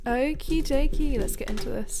Okie dokie, let's get into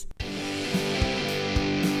this.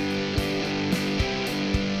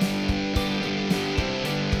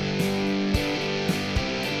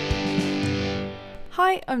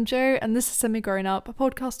 Hi, I'm Jo, and this is Semi Grown Up, a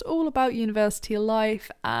podcast all about university life.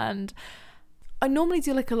 And I normally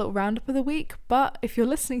do like a little roundup of the week, but if you're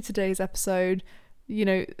listening to today's episode, you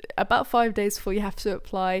know, about 5 days before you have to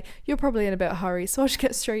apply, you're probably in a bit of a hurry, so I'll just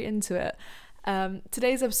get straight into it.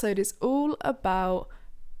 Today's episode is all about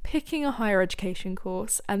picking a higher education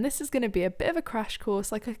course, and this is going to be a bit of a crash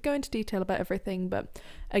course. Like, I could go into detail about everything, but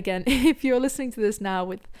again, if you're listening to this now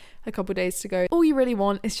with a couple of days to go, all you really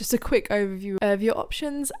want is just a quick overview of your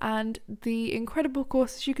options and the incredible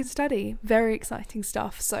courses you can study. Very exciting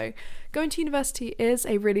stuff. So going to university is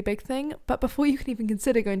a really big thing, but before you can even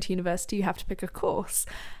consider going to university, you have to pick a course.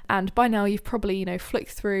 And by now you've probably,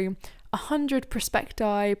 flicked through 100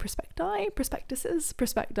 prospectuses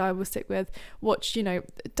we'll stick with, watched,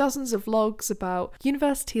 dozens of vlogs about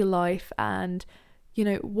university life and,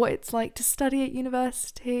 what it's like to study at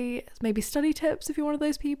university, maybe study tips if you're one of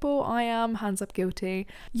those people. I am, hands up, guilty.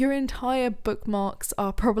 Your entire bookmarks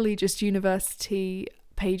are probably just university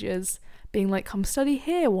pages being like, come study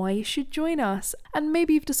here, why you should join us. And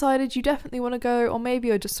maybe you've decided you definitely want to go, or maybe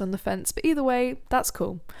you're just on the fence, but either way, that's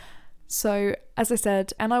cool. So, as I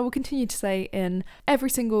said, and I will continue to say in every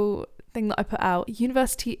single thing that I put out,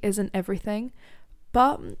 university isn't everything.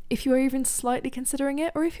 But if you are even slightly considering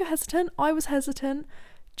it, or if you're hesitant, I was hesitant,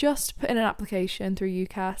 just put in an application through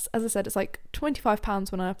UCAS. As I said, it's like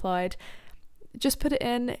 £25 when I applied. Just put it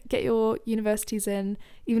in, get your universities in,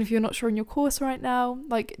 even if you're not sure on your course right now.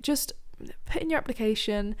 Like, just put in your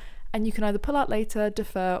application, and you can either pull out later,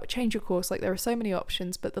 defer, or change your course. Like, there are so many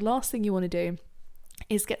options, but the last thing you want to do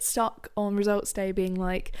is get stuck on results day being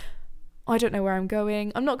like, I don't know where I'm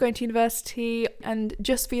going, I'm not going to university, and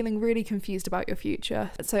just feeling really confused about your future.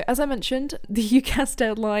 So as I mentioned, the UCAS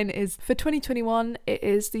deadline is for 2021, it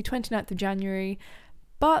is the 29th of January,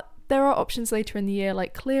 but there are options later in the year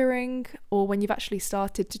like clearing or when you've actually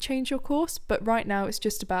started to change your course, but right now it's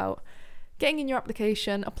just about getting in your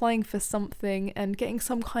application, applying for something, and getting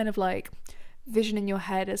some kind of vision in your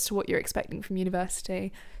head as to what you're expecting from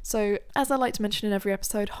university. So, as I like to mention in every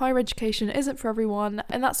episode, higher education isn't for everyone,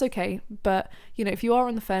 and that's okay. But, if you are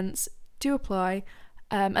on the fence, do apply.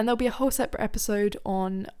 And there'll be a whole separate episode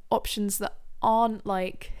on options that aren't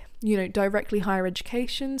directly higher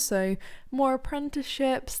education. So, more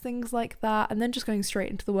apprenticeships, things like that, and then just going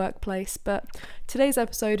straight into the workplace. But today's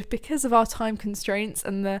episode, because of our time constraints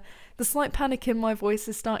and the slight panic in my voice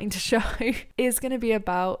is starting to show, is going to be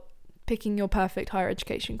about picking your perfect higher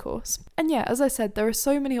education course. And yeah, as I said, there are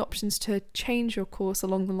so many options to change your course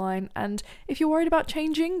along the line, and if you're worried about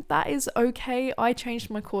changing, that is okay. I changed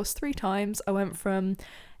my course 3 times. I went from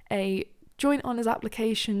a joint honours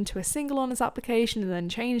application to a single honours application, and then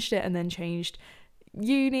changed it, and then changed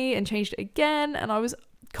uni and changed it again, and I was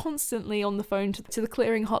constantly on the phone to the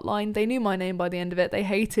clearing hotline. They knew my name by the end of it. They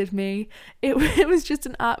hated me. It was just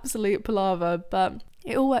an absolute palaver, but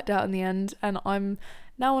it all worked out in the end, and I'm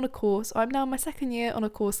now on a course. I'm now in my second year on a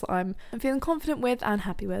course that I'm feeling confident with and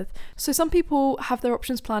happy with. So some people have their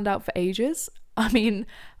options planned out for ages. I mean,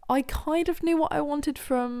 I kind of knew what I wanted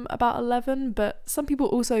from about 11, but some people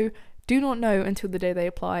also do not know until the day they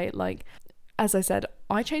apply. Like, as I said,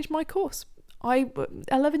 I changed my course.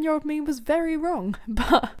 11-year-old me was very wrong,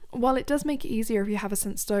 but while it does make it easier if you have a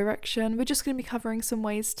sense of direction, we're just going to be covering some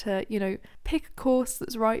ways to, pick a course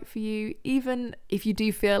that's right for you, even if you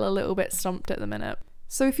do feel a little bit stumped at the minute.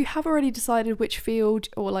 So if you have already decided which field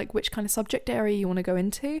or which kind of subject area you want to go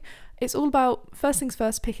into, it's all about, first things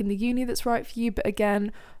first, picking the uni that's right for you. But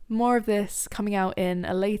again, more of this coming out in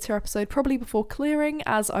a later episode, probably before clearing,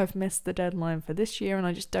 as I've missed the deadline for this year and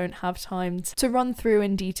I just don't have time to run through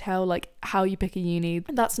in detail how you pick a uni.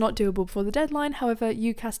 That's not doable before the deadline. However,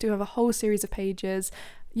 UCAS do have a whole series of pages.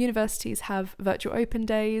 Universities have virtual open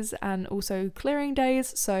days and also clearing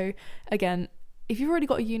days. So again, if you've already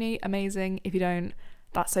got a uni, amazing. If you don't,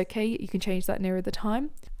 that's okay, you can change that nearer the time.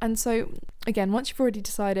 And so again, once you've already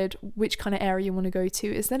decided which kind of area you want to go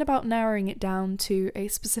to, it's then about narrowing it down to a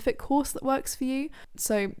specific course that works for you.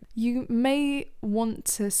 So you may want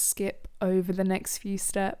to skip over the next few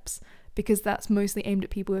steps because that's mostly aimed at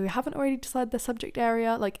people who haven't already decided their subject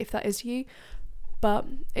area, if that is you. But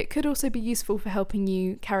it could also be useful for helping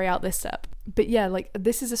you carry out this step. But yeah,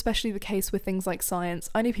 this is especially the case with things like science.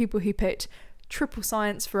 I know people who picked triple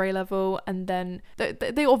science for A-level, and then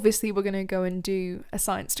they obviously were going to go and do a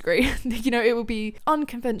science degree. It would be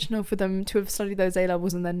unconventional for them to have studied those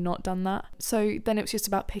A-levels and then not done that. So then it was just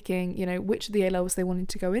about picking, which of the A-levels they wanted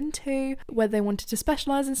to go into, whether they wanted to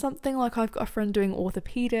specialise in something. Like, I've got a friend doing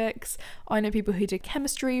orthopedics, I know people who did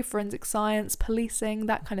chemistry, forensic science, policing,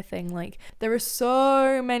 that kind of thing. Like, there are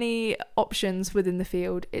so many options within the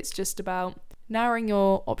field. It's just about narrowing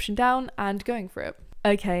your option down and going for it.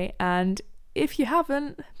 Okay, and if you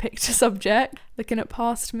haven't picked a subject, looking at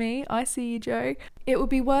past me, I see you, Joe, it would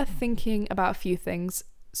be worth thinking about a few things.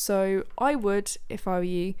 So I would, if I were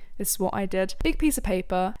you, this is what I did, big piece of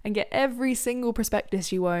paper and get every single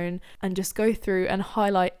prospectus you own and just go through and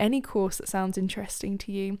highlight any course that sounds interesting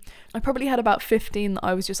to you. I probably had about 15 that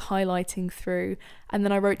I was just highlighting through, and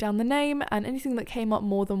then I wrote down the name, and anything that came up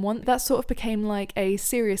more than once, that sort of became like a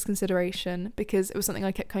serious consideration because it was something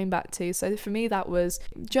I kept coming back to. So for me, that was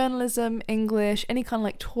journalism, English, any kind of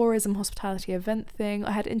like tourism, hospitality, event thing.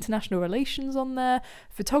 I had international relations on there,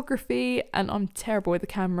 photography, and I'm terrible with the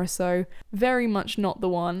camera, so very much not the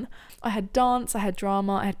one. I had dance, I had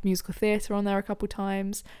drama, I had musical theatre on there a couple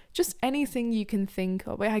times. Just anything you can think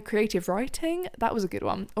of. I had creative writing, that was a good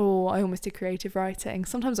one. Oh, I almost did creative writing.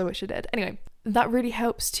 Sometimes I wish I did. Anyway, that really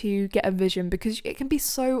helps to get a vision because it can be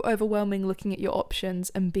so overwhelming looking at your options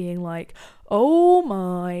and being like, oh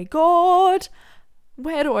my God,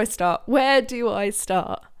 where do I start? Where do I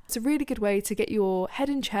start? It's a really good way to get your head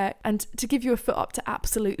in check and to give you a foot up to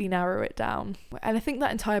absolutely narrow it down. And I think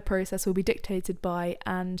that entire process will be dictated by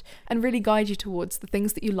and really guide you towards the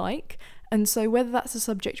things that you like. And so whether that's a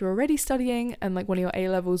subject you're already studying and like one of your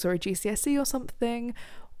A-levels or a GCSE or something,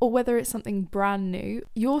 or whether it's something brand new,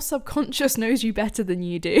 your subconscious knows you better than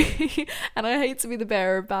you do. And I hate to be the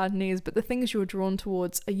bearer of bad news, but the things you're drawn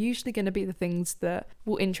towards are usually going to be the things that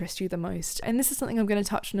will interest you the most. And this is something I'm going to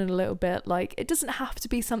touch on in a little bit. Like, it doesn't have to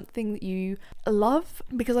be something that you love,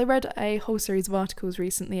 because I read a whole series of articles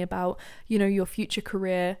recently about, your future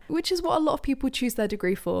career, which is what a lot of people choose their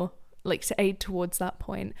degree for, like to aid towards that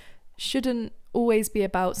point. Shouldn't always be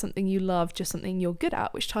about something you love, just something you're good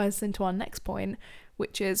at, which ties into our next point,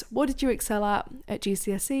 which is, what did you excel at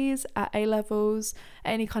GCSEs, at A-levels,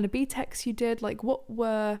 any kind of BTECs you did? Like, what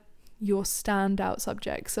were your standout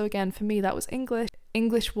subjects? So again, for me, that was English.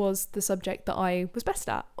 English was the subject that I was best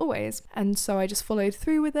at, always. And so I just followed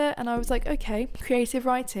through with it, and I was like, okay, creative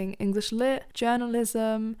writing, English lit,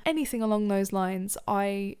 journalism, anything along those lines,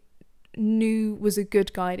 I knew was a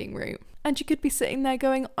good guiding route. And you could be sitting there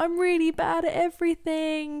going, I'm really bad at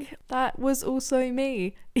everything. That was also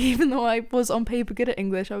me. Even though I was on paper good at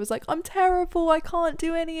English, I was like, I'm terrible, I can't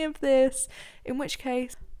do any of this. In which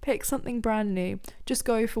case, pick something brand new. Just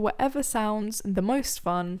go for whatever sounds the most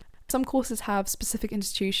fun. Some courses have specific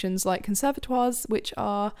institutions like conservatoires, which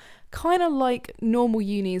are kind of like normal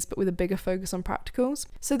unis but with a bigger focus on practicals.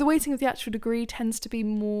 So the weighting of the actual degree tends to be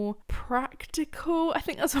more practical. I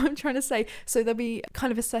think that's what I'm trying to say. So there'll be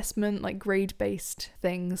kind of assessment, like grade-based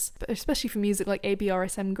things, but especially for music, like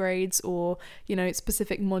ABRSM grades or,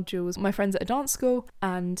 specific modules. My friend's at a dance school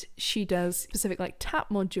and she does specific like tap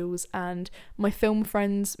modules, and my film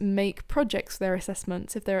friends make projects for their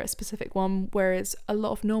assessments if they're at a specific one, whereas a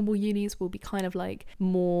lot of normal unis will be kind of like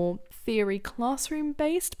more theory classroom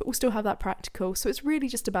based, but we'll still have that practical. So it's really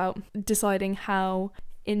just about deciding how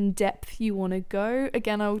in depth you want to go.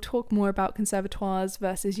 Again, I will talk more about conservatoires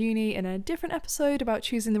versus uni in a different episode about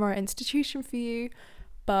choosing the right institution for you.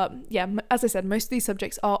 But yeah, as I said, most of these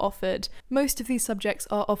subjects are offered. Most of these subjects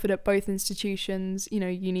are offered at both institutions,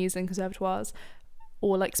 unis and conservatoires,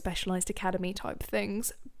 or like specialised academy type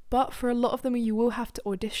things. But for a lot of them, you will have to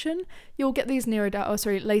audition. You'll get these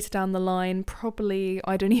later down the line. Probably,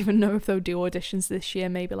 I don't even know if they'll do auditions this year,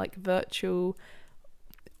 maybe like virtual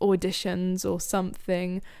auditions or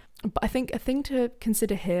something. But I think a thing to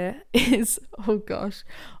consider here is, oh gosh,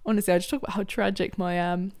 honestly, I just talk about how tragic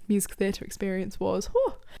my musical theatre experience was.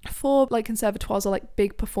 Whew. For like conservatoires or like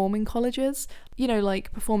big performing colleges,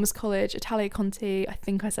 like Performers College, Italia Conti, I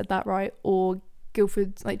think I said that right, or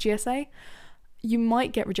Guildford, like GSA, you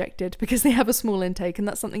might get rejected because they have a small intake, and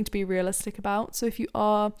that's something to be realistic about. So if you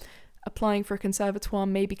are applying for a conservatoire,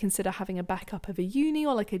 maybe consider having a backup of a uni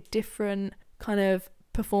or like a different kind of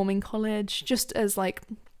performing college, just as like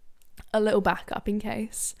a little backup in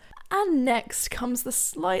case. And next comes the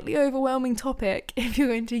slightly overwhelming topic, if you're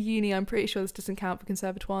going to uni, I'm pretty sure this doesn't count for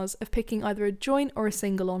conservatoires, of picking either a joint or a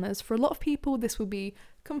single honours. For a lot of people, this will be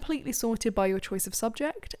completely sorted by your choice of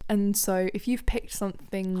subject. And so if you've picked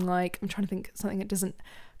something like, I'm trying to think something that doesn't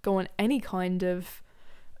go on any kind of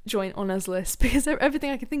joint honours list because they're everything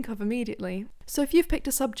I can think of immediately. So if you've picked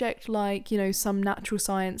a subject like, some natural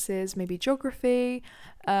sciences, maybe geography,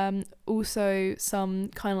 also some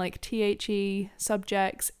kind of like THE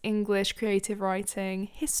subjects, English, creative writing,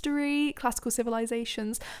 history, classical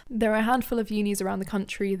civilizations, there are a handful of unis around the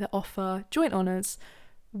country that offer joint honours,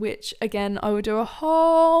 which again, I will do a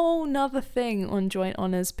whole nother thing on joint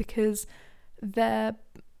honours because they're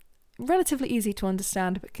relatively easy to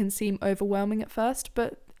understand but can seem overwhelming at first.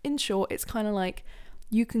 But in short, it's kind of like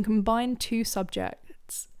you can combine two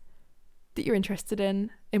subjects that you're interested in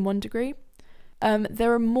one degree.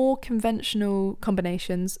 There are more conventional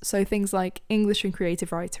combinations, so things like English and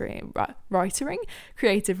creative writing,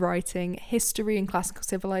 creative writing, history and classical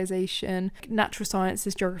civilization, natural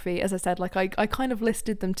sciences, geography. As I said, like I kind of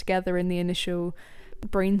listed them together in the initial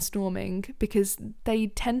brainstorming because they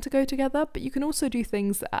tend to go together, but you can also do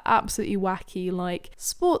things that are absolutely wacky, like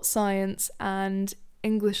sports science and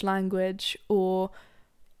English language, or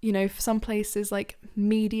for some places like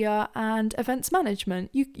media and events management.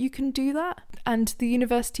 You can do that, and the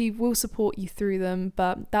university will support you through them,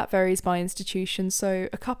 but that varies by institution. So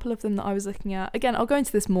a couple of them that I was looking at, again, I'll go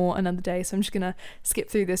into this more another day, so I'm just gonna skip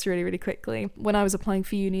through this really, really quickly. When I was applying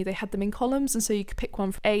for uni, they had them in columns, and so you could pick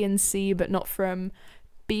one from A and C, but not from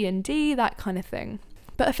B and D, that kind of thing.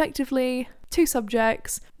 But effectively, 2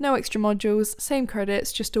 subjects, no extra modules, same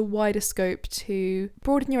credits, just a wider scope to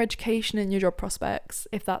broaden your education and your job prospects,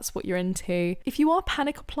 if that's what you're into. If you are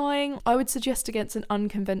panic applying, I would suggest against an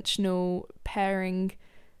unconventional pairing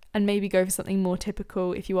and maybe go for something more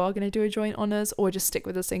typical if you are going to do a joint honours, or just stick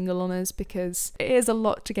with a single honours because it is a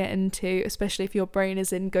lot to get into, especially if your brain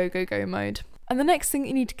is in go, go, go mode. And the next thing that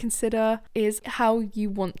you need to consider is how you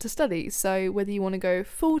want to study. So whether you want to go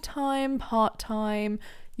full-time, part-time,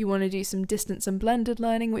 you want to do some distance and blended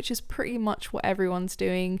learning, which is pretty much what everyone's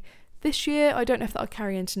doing this year. I don't know if that'll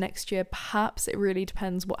carry into next year. Perhaps. It really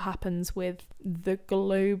depends what happens with the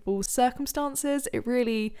global circumstances. It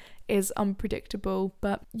really is unpredictable,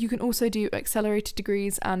 but you can also do accelerated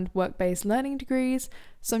degrees and work-based learning degrees.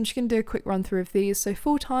 So I'm just going to do a quick run through of these. So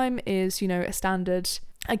full-time is, a standard.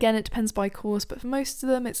 Again, it depends by course, but for most of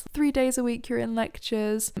them, it's 3 days a week you're in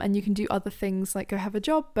lectures, and you can do other things like go have a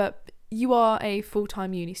job, but you are a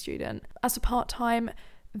full-time uni student. As a part-time,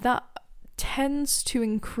 that tends to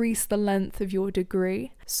increase the length of your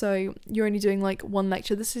degree. So you're only doing like one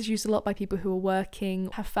lecture. This is used a lot by people who are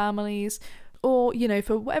working, have families, or,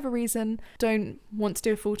 for whatever reason, don't want to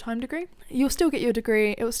do a full-time degree. You'll still get your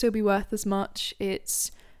degree. It will still be worth as much.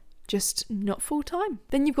 It's just not full-time.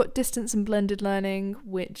 Then you've got distance and blended learning,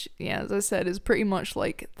 which, as I said, is pretty much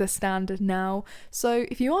like the standard now. So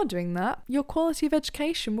if you are doing that, your quality of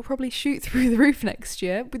education will probably shoot through the roof next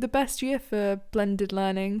year, with the best year for blended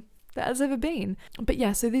learning that has ever been. But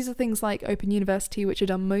so these are things like Open University, which are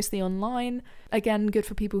done mostly online. Again, good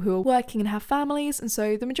for people who are working and have families, and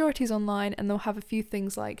so the majority is online, and they'll have a few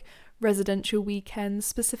things like residential weekends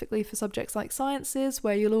specifically for subjects like sciences,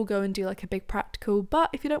 where you'll all go and do like a big practical. But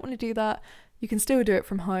if you don't want to do that, you can still do it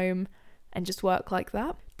from home and just work like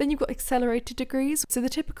that. Then you've got accelerated degrees. So the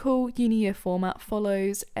typical uni year format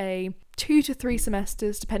follows a 2 to 3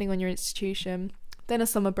 semesters depending on your institution, then a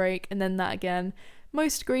summer break, and then that again.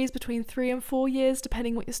 Most degrees between 3 and 4 years,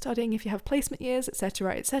 depending what you're studying, if you have placement years,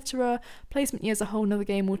 etc, etc. Placement year's a whole nother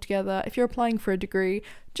game altogether. If you're applying for a degree,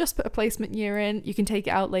 just put a placement year in. You can take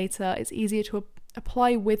it out later. It's easier to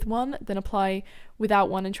apply with one than apply without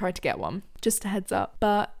one and try to get one. Just a heads up.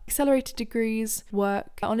 But accelerated degrees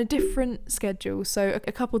work on a different schedule. So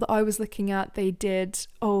a couple that I was looking at, they did,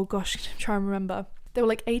 I'm trying to remember. They were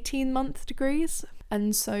like 18-month degrees.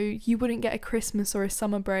 And so you wouldn't get a Christmas or a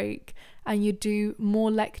summer break, and you'd do more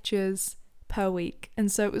lectures per week. And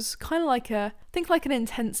so it was kind of like an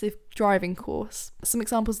intensive driving course. Some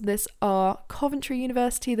examples of this are Coventry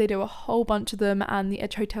University. They do a whole bunch of them, and the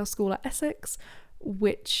Edge Hotel School at Essex,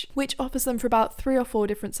 which offers them for about 3 or 4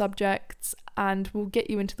 different subjects and will get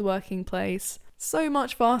you into the working place so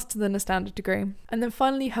much faster than a standard degree. And then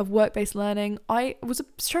finally you have work-based learning. I was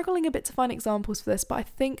struggling a bit to find examples for this, but I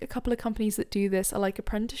think a couple of companies that do this are like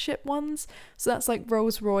apprenticeship ones. So that's like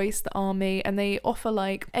Rolls-Royce, the Army, and they offer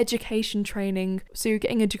like education training. So you're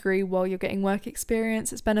getting a degree while you're getting work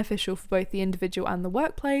experience. It's beneficial for both the individual and the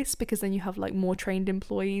workplace, because then you have like more trained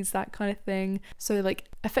employees, that kind of thing. So like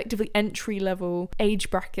effectively entry-level age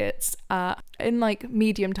brackets in like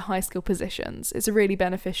medium to high skill positions. It's a really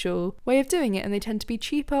beneficial way of doing it, and they tend to be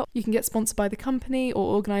cheaper. You can get sponsored by the company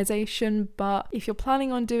or organisation, but if you're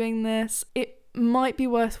planning on doing this, it might be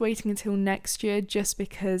worth waiting until next year just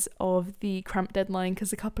because of the cramped deadline,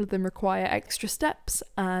 because a couple of them require extra steps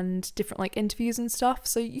and different like interviews and stuff,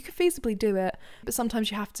 so you could feasibly do it, but sometimes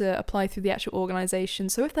you have to apply through the actual organisation.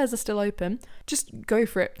 So if theirs are still open, just go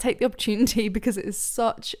for it, take the opportunity, because it is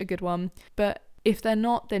such a good one. But if they're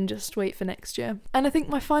not, then just wait for next year. And I think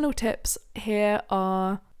my final tips here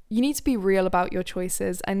are, you need to be real about your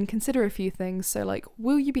choices and consider a few things. So like,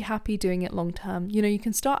 will you be happy doing it long term? You know, you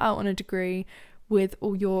can start out on a degree with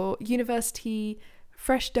all your university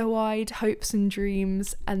fresh doe-eyed hopes and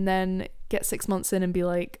dreams, and then get 6 months in and be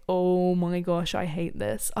like, oh my gosh, I hate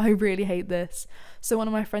this. I really hate this. So one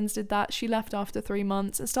of my friends did that. She left after 3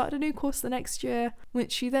 months and started a new course the next year,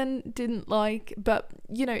 which she then didn't like. But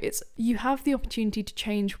you know, you have the opportunity to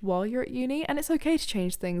change while you're at uni, and it's okay to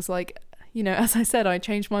change things. Like, you know, as I said, I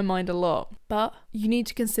changed my mind a lot, but you need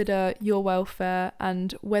to consider your welfare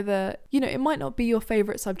and whether, you know, it might not be your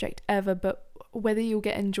favourite subject ever, but whether you'll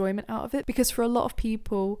get enjoyment out of it, because for a lot of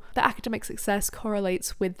people, the academic success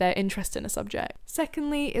correlates with their interest in a subject.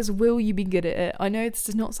 Secondly is, will you be good at it? I know this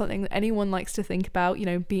is not something that anyone likes to think about, you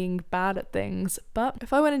know, being bad at things, but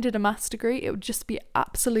if I went and did a maths degree, it would just be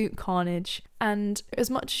absolute carnage. And as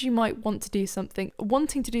much as you might want to do something,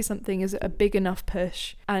 wanting to do something is a big enough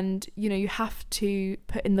push, and you know, you have to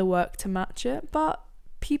put in the work to match it. But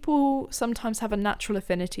people sometimes have a natural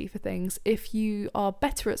affinity for things. If you are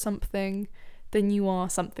better at something than you are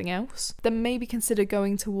something else, then maybe consider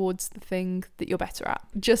going towards the thing that you're better at,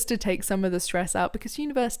 just to take some of the stress out, because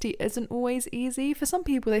university isn't always easy. For some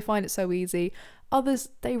people, they find it so easy, others,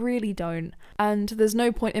 they really don't. And there's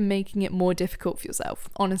no point in making it more difficult for yourself,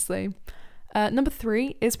 honestly. Number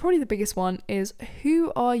 3 is probably the biggest one, is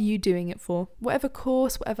who are you doing it for? Whatever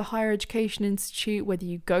course, whatever higher education institute, whether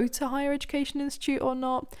you go to higher education institute or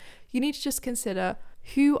not, you need to just consider,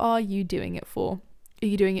 who are you doing it for? Are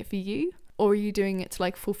you doing it for you? Or are you doing it to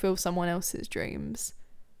like fulfill someone else's dreams?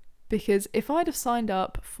 Because if I'd have signed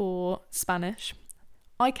up for Spanish,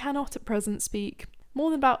 I cannot at present speak more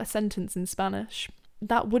than about a sentence in Spanish.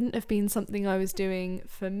 That wouldn't have been something I was doing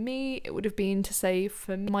for me. It would have been to say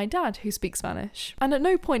for my dad, who speaks Spanish. And at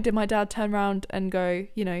no point did my dad turn around and go,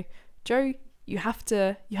 you know, Joe, you have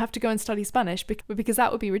to go and study Spanish, because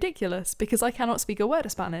that would be ridiculous, because I cannot speak a word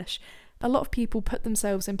of Spanish. A lot of people put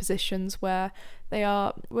themselves in positions where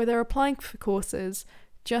they're applying for courses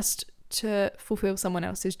just to fulfill someone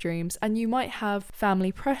else's dreams, and you might have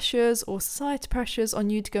family pressures or society pressures on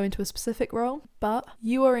you to go into a specific role, but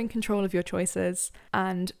you are in control of your choices.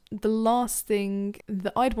 And the last thing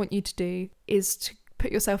that I'd want you to do is to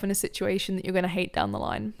put yourself in a situation that you're going to hate down the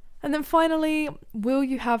line. And then finally, will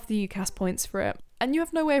you have the UCAS points for it? And you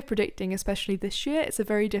have no way of predicting, especially this year. It's a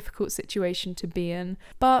very difficult situation to be in.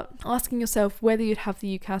 But asking yourself whether you'd have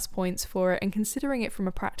the UCAS points for it and considering it from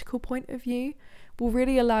a practical point of view will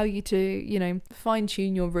really allow you to, you know,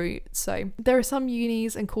 fine-tune your route. So there are some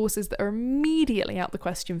unis and courses that are immediately out the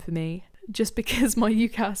question for me, just because my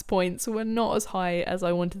UCAS points were not as high as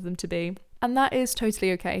I wanted them to be. And that is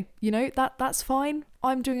totally okay. You know, that's fine.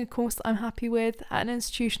 I'm doing a course that I'm happy with at an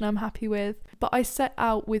institution I'm happy with, but I set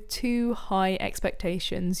out with too high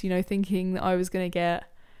expectations, you know, thinking that I was going to get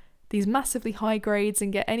these massively high grades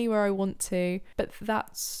and get anywhere I want to, but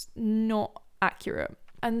that's not accurate.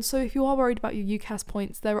 And so if you are worried about your UCAS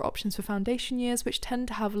points, there are options for foundation years which tend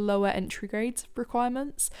to have lower entry grades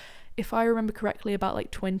requirements. If I remember correctly, about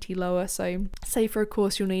like 20 lower. So say for a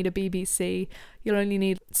course you'll need a BBC, you'll only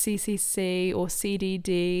need CCC or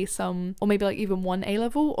CDD, or maybe like even one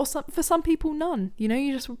A-level, or for some people none. You know,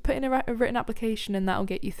 you just put in a written application and that'll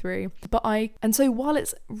get you through. And so while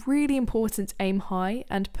it's really important to aim high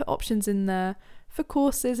and put options in there for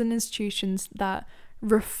courses and institutions that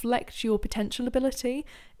reflect your potential ability,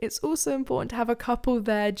 it's also important to have a couple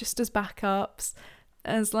there just as backups,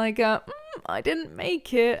 as like I didn't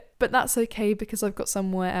make it, but that's okay because I've got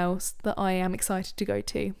somewhere else that I am excited to go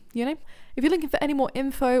to, you know? If you're looking for any more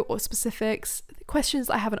info or specifics, questions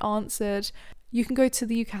that I haven't answered, you can go to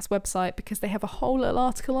the UCAS website because they have a whole little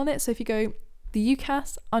article on it. So if you go the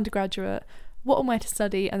UCAS undergraduate, what am I to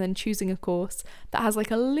study, and then choosing a course, that has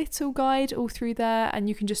like a little guide all through there, and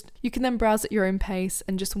you can then browse at your own pace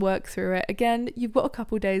and just work through it. Again, you've got a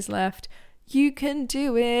couple days left. You can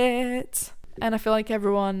do it. And I feel like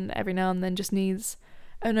everyone every now and then just needs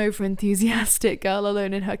an over-enthusiastic girl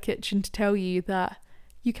alone in her kitchen to tell you that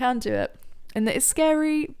you can do it. And that it's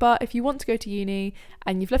scary, but if you want to go to uni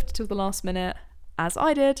and you've left it till the last minute, as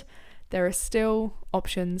I did, there are still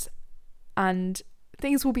options and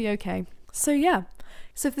things will be okay. So yeah,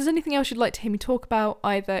 So if there's anything else you'd like to hear me talk about,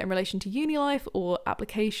 either in relation to uni life or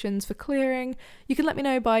applications for clearing, you can let me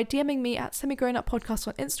know by DMing me at semigrounuppodcast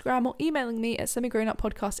on Instagram or emailing me at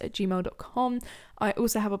semigrounuppodcast@gmail.com. I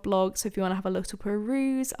also have a blog, so if you want to have a little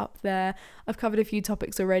peruse up there, I've covered a few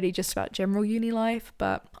topics already just about general uni life,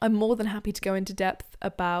 but I'm more than happy to go into depth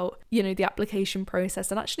about, the application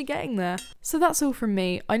process and actually getting there. So that's all from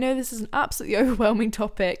me. I know this is an absolutely overwhelming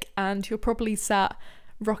topic and you're probably sat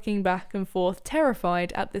rocking back and forth,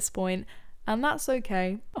 terrified at this point, and that's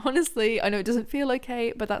okay. Honestly, I know it doesn't feel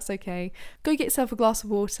okay, but that's okay. Go get yourself a glass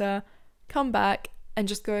of water, come back, and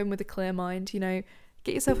just go in with a clear mind,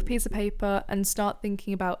 Get yourself a piece of paper and start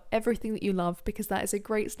thinking about everything that you love, because that is a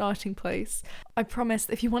great starting place. I promise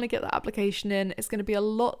if you want to get that application in, it's going to be a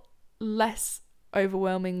lot less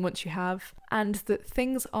overwhelming once you have, and that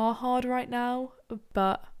things are hard right now,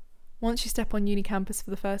 but once you step on uni campus for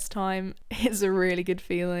the first time, it's a really good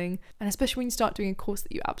feeling. And especially when you start doing a course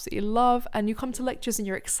that you absolutely love and you come to lectures and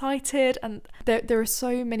you're excited, and there are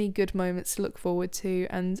so many good moments to look forward to,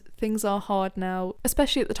 and things are hard now,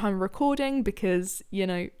 especially at the time of recording, because,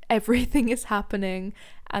 everything is happening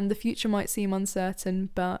and the future might seem uncertain,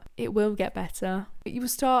 but it will get better. You will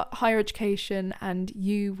start higher education and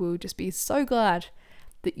you will just be so glad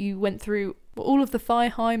that you went through all of the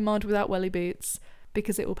thigh-high mud without welly boots,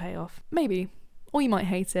 because it will pay off. Maybe. Or you might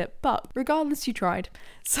hate it, but regardless, you tried.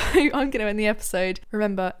 So I'm going to end the episode.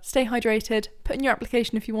 Remember, stay hydrated, put in your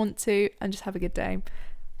application if you want to, and just have a good day.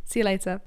 See you later.